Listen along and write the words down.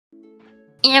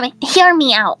Hear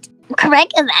me out. Craig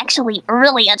is actually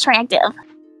really attractive.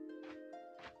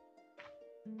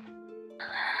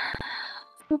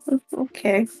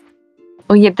 Okay.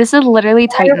 Oh yeah, this is literally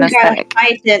Titan aesthetic.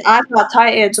 Titan. I thought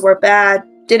Titans were bad.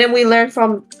 Didn't we learn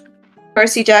from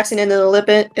Percy Jackson and the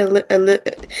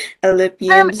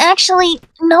Olympians? Actually,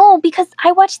 no, because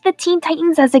I watched the Teen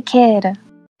Titans as a kid.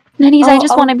 Nennies, I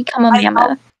just want to become a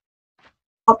mammoth.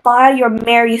 I'll buy your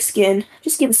Mary skin.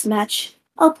 Just give us a match.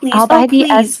 Oh, please. I'll buy the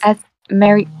SS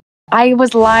Mary. I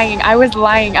was lying. I was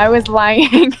lying.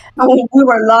 Oh, we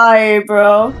were lying,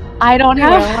 bro. I don't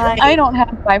have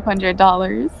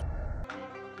 $500.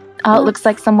 Oh, it looks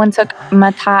like someone took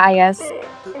Matthias.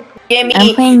 Give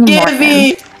me,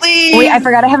 please. Wait, I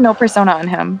forgot I have no persona on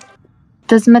him.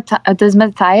 Does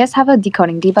Matthias have a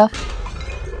decoding debuff?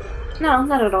 No,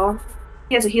 not at all.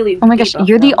 He has a healing. Oh my gosh,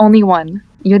 you're the only one.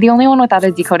 You're the only one without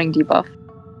a decoding debuff.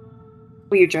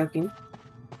 Well, you're joking.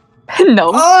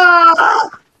 No. Oh!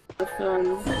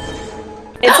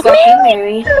 It's fucking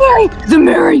Mary. The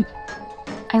Mary.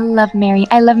 I love Mary.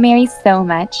 I love Mary so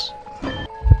much.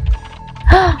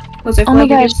 Oh my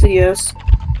gosh. Studios.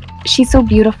 She's so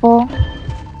beautiful.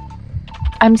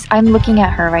 I'm looking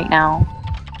at her right now.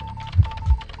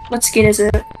 What skin is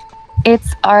it?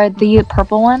 It's the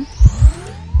purple one.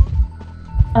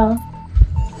 Oh.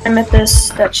 I met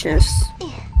this Duchess.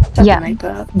 Yeah, like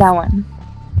that one.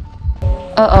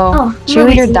 Uh-oh.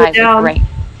 Cheerleader died right.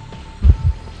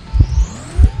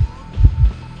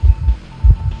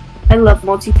 I love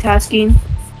multitasking.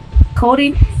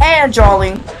 Coding and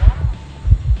drawing.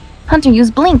 Hunter,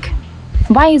 use blink.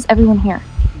 Why is everyone here?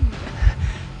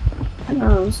 I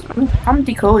don't know. I'm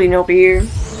decoding over here.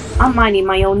 I'm minding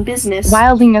my own business.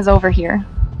 Wilding is over here.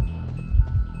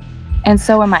 And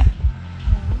so am I.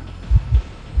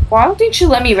 Well, I don't think she'll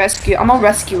let me rescue. I'm a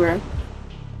rescuer.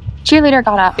 Cheerleader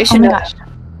got up. Oh my gosh.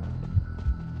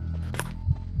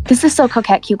 This is so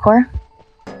coquette, Q-Core.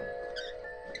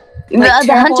 Like,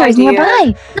 the hunter is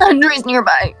nearby! The hunter is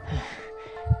nearby!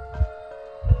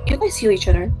 You guys heal each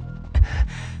other.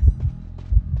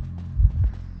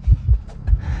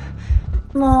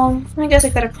 No, I guess I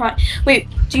gotta cry. Wait,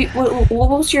 what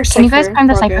was your cipher? Can you guys prime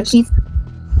the cipher, please?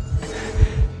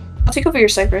 I'll take over your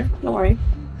cipher. Don't worry.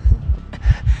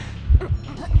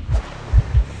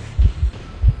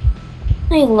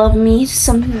 I love me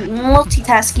some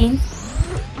multitasking.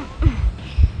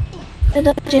 The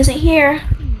Dutch isn't here.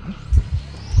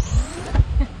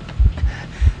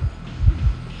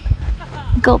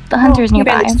 Gulp, the hunter's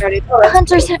nearby. The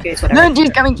hunter's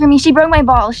coming for me. She broke my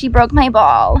ball. She broke my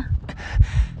ball.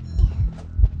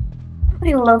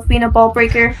 I love being a ball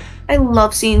breaker. I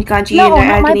love seeing Kanji in their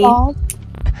agony. My ball.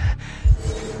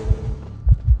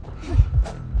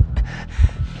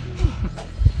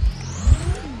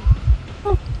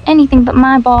 Anything but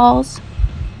my balls.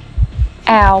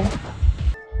 Ow.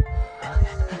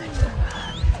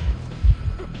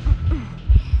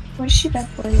 Where's she that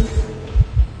way?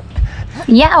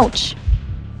 Youch!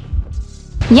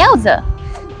 Yowza!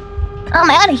 I'm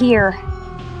out of here!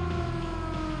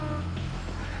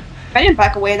 I didn't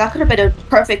back away. That could have been a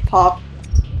perfect pop.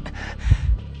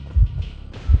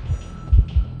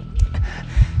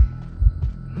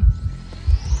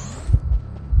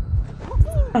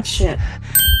 Oh shit.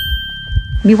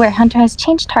 Beware, Hunter has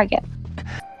changed target.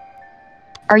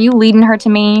 Are you leading her to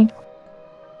me?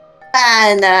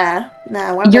 Nah.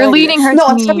 You're leading her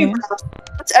to me.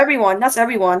 That's everyone. That's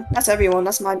everyone. That's everyone.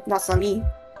 That's not me.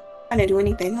 I didn't do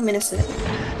anything. I'm innocent.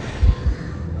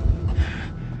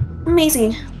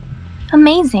 Amazing.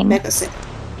 Amazing. Magnificent.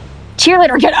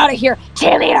 Cheerleader, get out of here!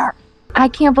 Cheerleader! I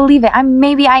can't believe it.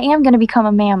 Maybe I am gonna become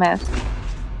a mammoth.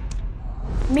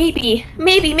 Maybe.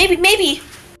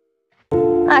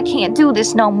 I can't do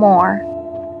this no more.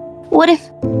 What if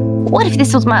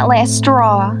this was my last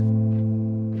straw?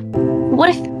 What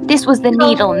if this was the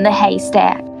needle in the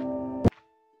haystack?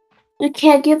 We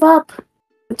can't give up.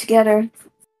 Together,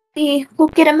 we'll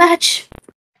get a match.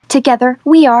 Together,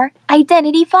 we are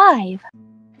Identity 5.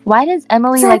 Why does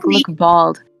Emily look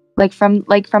bald? Like from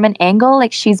an angle,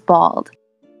 like she's bald.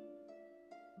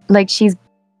 Like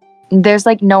there's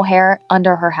like no hair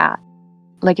under her hat.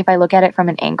 Like if I look at it from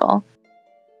an angle.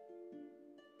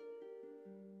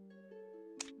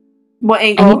 What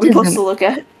angle are we supposed to look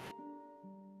at?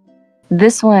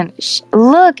 This one.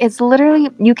 Look, it's literally,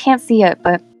 you can't see it,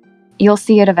 but you'll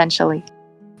see it eventually.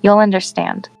 You'll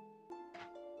understand.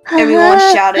 Everyone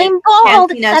shouted. I'm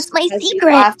bald! That's my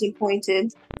secret! Laughed and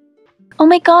pointed. Oh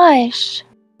my gosh.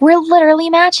 We're literally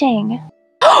matching.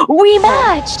 We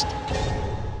matched!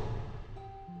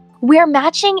 We're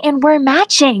matching and we're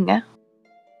matching.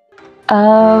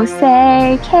 Oh,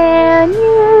 say, can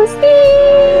you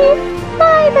see?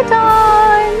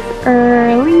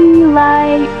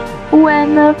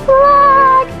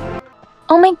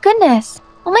 my goodness.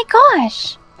 Oh my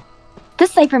gosh.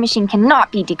 This cipher machine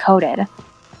cannot be decoded.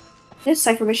 This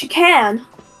cipher machine can.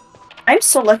 I'm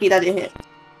so lucky that it hit.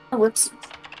 Oh, whoops.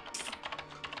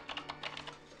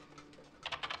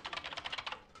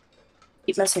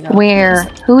 Keep messing up. Where?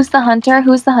 Who's the hunter?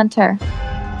 Who's the hunter?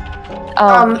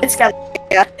 Oh. It's got.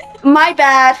 Yeah. My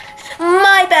bad.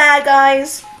 My bad,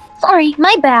 guys. Sorry,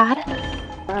 my bad.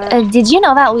 Did you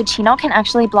know that Lucino can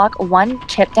actually block 1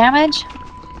 chip damage?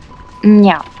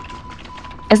 Yeah.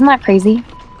 Isn't that crazy?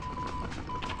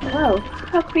 Whoa,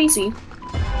 how crazy.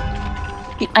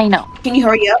 I know. Can you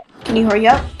hurry up? Can you hurry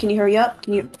up? Can you hurry up?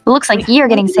 Can you... Looks like you're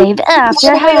getting saved after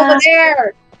Way over half.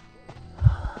 there!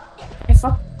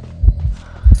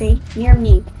 Stay near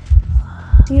me.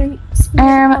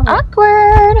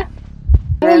 Awkward.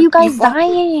 Why are you guys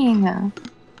dying?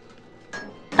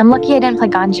 I'm lucky I didn't play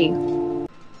Ganji.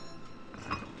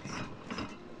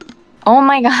 Oh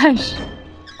my gosh.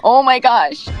 Oh my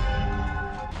gosh.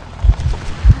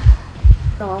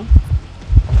 Oh.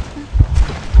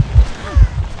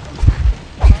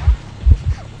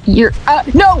 You're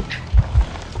no!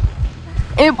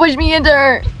 It pushed me into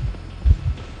her.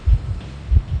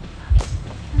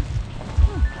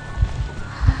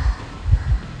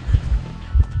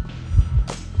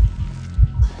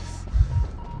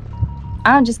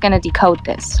 I'm just gonna decode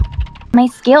this. My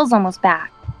scale's almost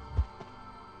back.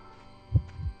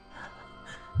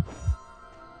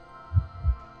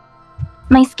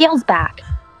 My scale's back.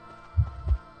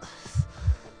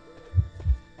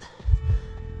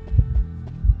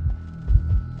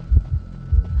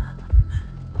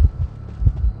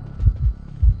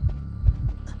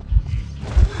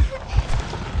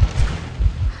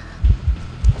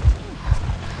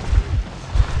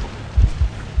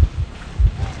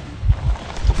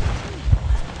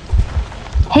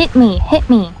 Hit me, hit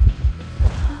me.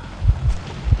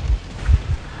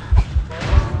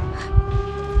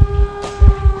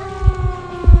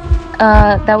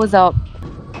 That was a...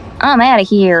 I'm out of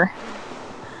here.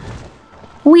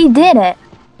 We did it.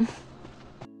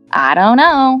 I don't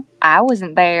know. I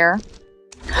wasn't there.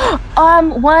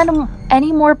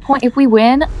 Any more point, if we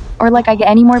win, or like I get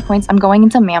any more points, I'm going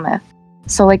into Mammoth.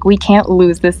 So like we can't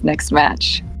lose this next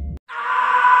match.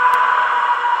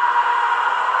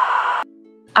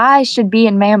 I should be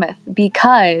in Mammoth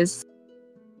because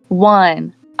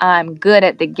 1, I'm good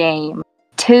at the game.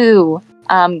 2,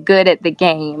 I'm good at the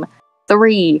game.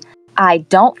 3, I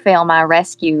don't fail my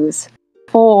rescues.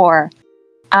 4,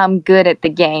 I'm good at the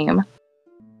game.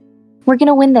 We're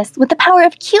gonna win this with the power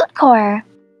of Cute Core.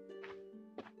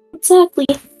 Exactly.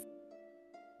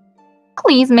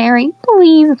 Please, Mary.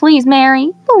 Please, please,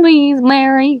 Mary. Please,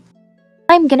 Mary.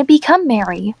 I'm gonna become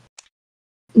Mary.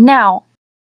 Now.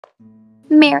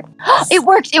 Mary. It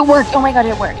worked! It worked! Oh my god,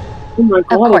 it worked. Oh my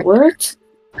god, it worked?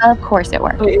 Of course it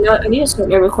worked. Wait, no, I need to start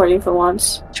my recording for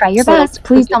once. Try your best.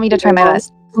 Please tell me to try my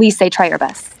best. Please say try your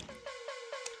best.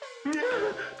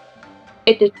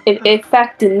 It in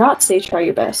fact did not say try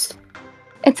your best.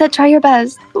 It said try your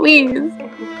best. Please.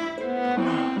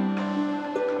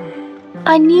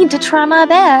 I need to try my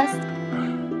best.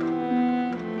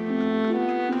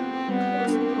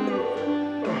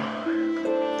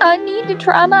 I need to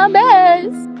try my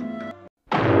best.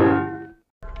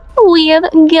 We have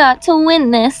got to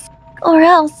win this, or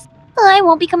else I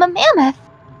won't become a mammoth.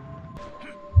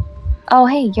 Oh,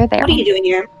 hey, you're there. What are you doing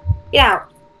here? Get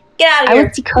out. Get out of here. I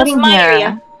was decoding That's my here.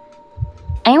 area.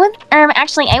 I was,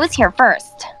 actually, I was here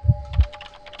first.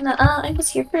 Nuh-uh, I was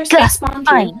here first. Good, I spawned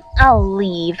fine, you. I'll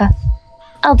leave.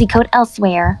 I'll decode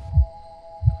elsewhere.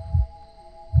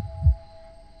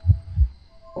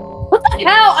 What the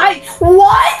hell?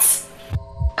 What?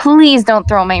 Please don't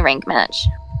throw my rank match.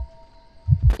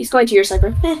 He's going to your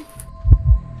cipher.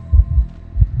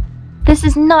 This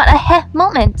is not a heh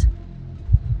moment.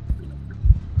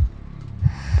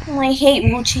 Oh, I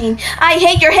hate Wu Chain. I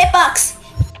hate your hitbox!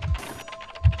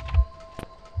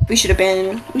 We should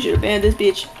abandon him. We should abandon this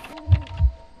bitch.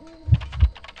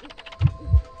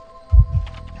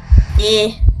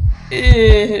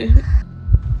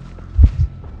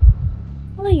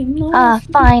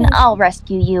 Fine, I'll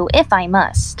rescue you if I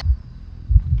must.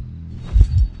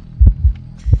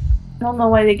 I don't know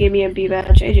why they gave me a B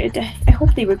badge. I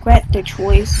hope they regret their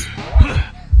choice.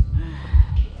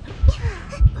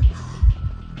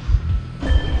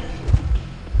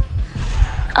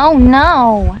 Oh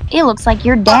no! It looks like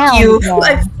you're down. You.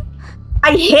 again.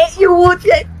 I hate you, Wu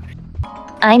Chain.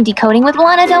 I'm decoding with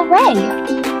Lana Del Rey.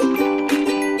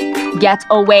 Get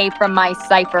away from my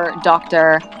cipher,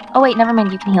 Doctor. Oh wait, never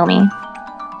mind, you can heal me.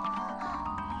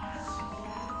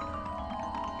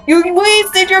 You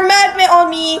wasted your magnet on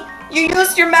me! You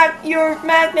used your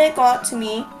magnet got to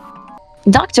me.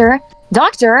 Doctor,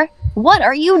 what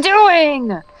are you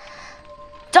doing?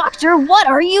 Doctor, what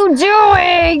are you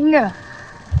doing?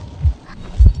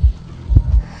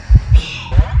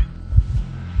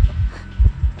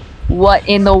 What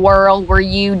in the world were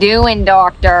you doing,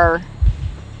 Doctor?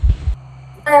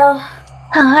 Well,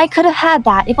 I could have had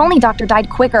that if only Doctor died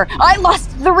quicker. I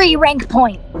lost 3 rank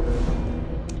points.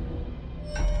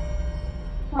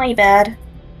 my bad.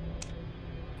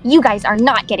 You guys are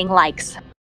not getting likes.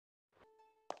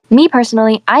 Me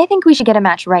personally, I think we should get a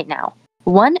match right now.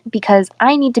 1, because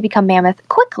I need to become Mammoth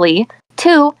quickly.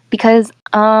 2, because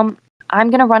I'm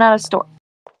gonna run out of storage.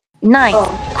 9,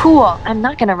 cool. I'm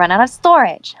not gonna run out of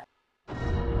storage.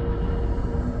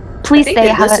 Please say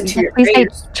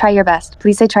try your best.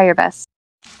 Please say try your best.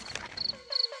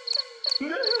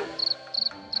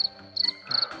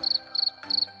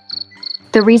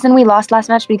 The reason we lost last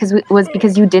match was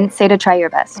because you didn't say to try your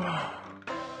best.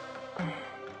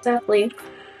 Exactly.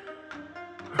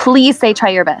 Please say try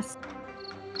your best.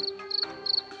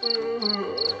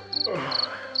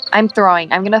 I'm throwing.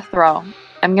 I'm gonna throw.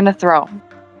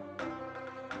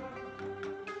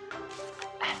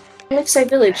 Lakeside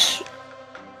Village.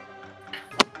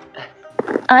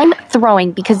 I'm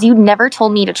throwing because you never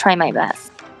told me to try my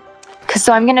best.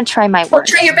 So I'm gonna try my Well,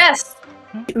 worst. try your best.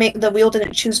 The wheel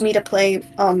didn't choose me to play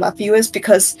Viewers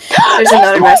because there's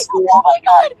another rescue. Oh my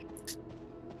god!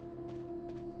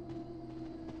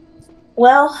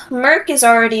 Well, Merc is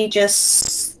already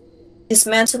just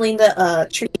dismantling the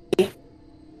tree.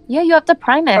 Yeah, you have to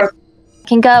prime it. We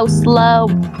can go slow,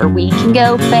 or we can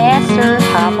go faster.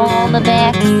 Hop on the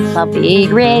back, a big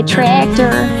red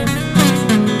tractor.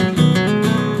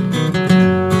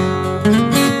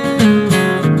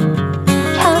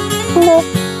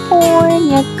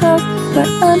 California girls were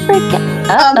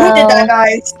unforgettable. Who did that,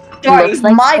 guys? Sorry, Looks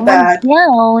like my someone bad.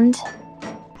 drowned.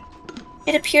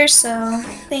 It appears so.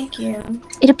 Thank you.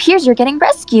 It appears you're getting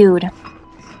rescued.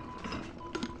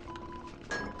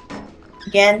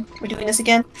 Again? We're doing this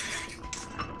again?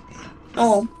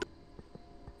 Oh.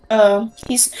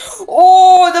 He's...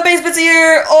 Oh, the basement's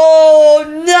here! Oh,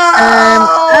 no!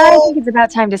 I think it's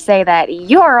about time to say that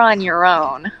you're on your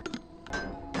own.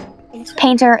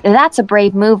 Painter, that's a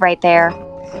brave move right there.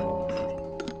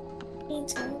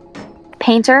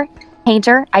 Painter,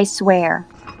 I swear.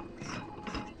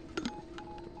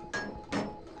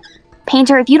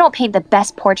 Painter, if you don't paint the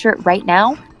best portrait right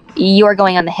now, you're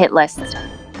going on the hit list.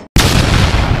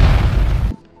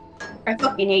 I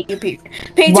fucking hate you, Painter.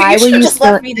 Painter, Why you should were have you just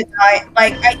left me to die.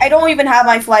 Like, I don't even have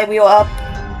my flywheel up.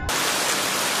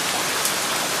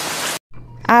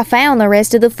 I found the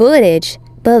rest of the footage,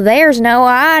 but there's no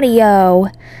audio.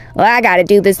 Well, I gotta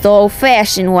do this the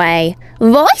old-fashioned way.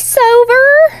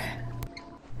 Voiceover!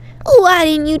 Why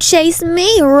didn't you chase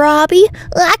me, Robbie?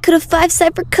 I could have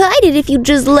 5-cypher-kited if you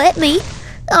just let me.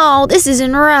 Oh, this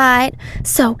isn't right.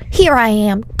 So here I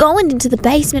am, going into the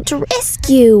basement to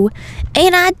rescue.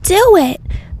 And I do it.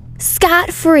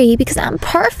 Scot-free because I'm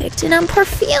perfect and I'm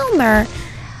perfumer.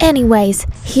 Anyways,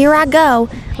 here I go.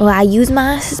 Well, I use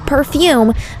my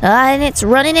perfume and it's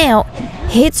running out.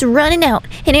 It's running out.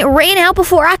 And it ran out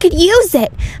before I could use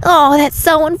it. Oh, that's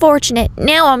so unfortunate.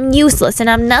 Now I'm useless and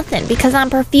I'm nothing because I'm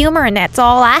perfumer and that's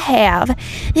all I have.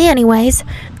 Anyways,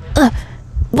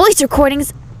 voice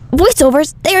recordings,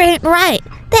 voiceovers, they ain't right.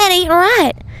 That ain't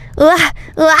right.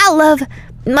 I love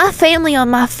my family on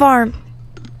my farm.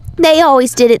 They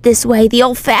always did it this way, the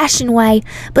old-fashioned way,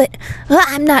 but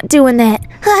I'm not doing that.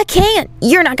 I can't.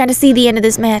 You're not going to see the end of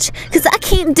this match, because I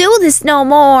can't do this no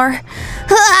more.